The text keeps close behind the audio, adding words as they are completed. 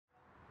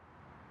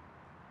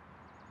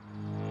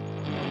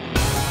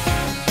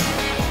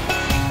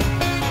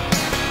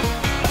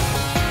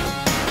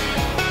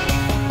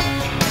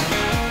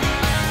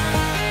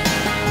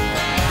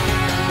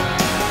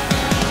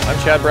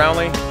Chad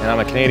Brownlee, and I'm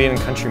a Canadian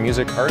country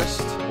music artist.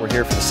 We're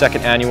here for the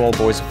second annual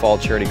Boys of Fall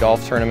Charity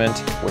Golf Tournament,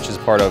 which is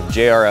part of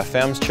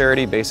JRFM's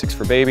charity, Basics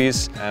for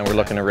Babies, and we're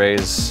looking to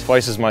raise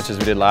twice as much as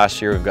we did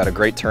last year. We've got a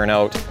great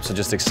turnout, so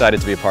just excited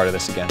to be a part of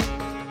this again.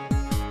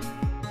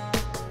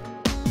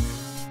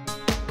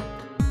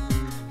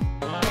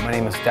 My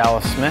name is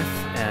Dallas Smith,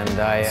 and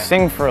I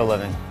sing for a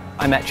living.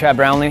 I met Chad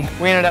Brownlee.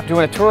 We ended up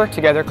doing a tour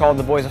together called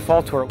the Boys of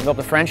Fall Tour. We built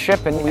a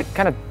friendship, and we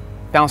kind of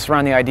bounced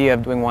around the idea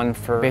of doing one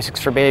for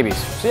Basics for Babies.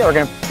 So yeah, we're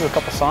going to do a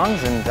couple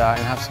songs and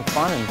have some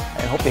fun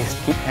and hope they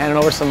keep handing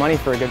over some money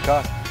for a good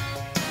cause.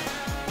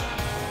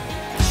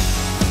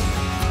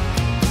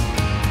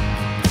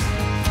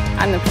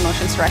 I'm the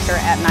promotions director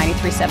at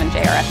 93.7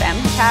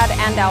 JRFM. Chad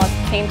and Dallas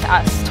came to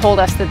us, told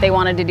us that they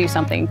wanted to do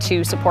something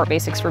to support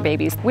Basics for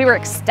Babies. We were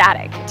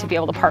ecstatic to be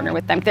able to partner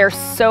with them. They're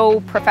so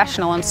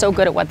professional and so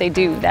good at what they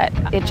do that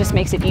it just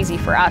makes it easy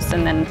for us,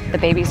 and then the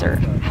babies are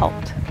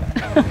helped.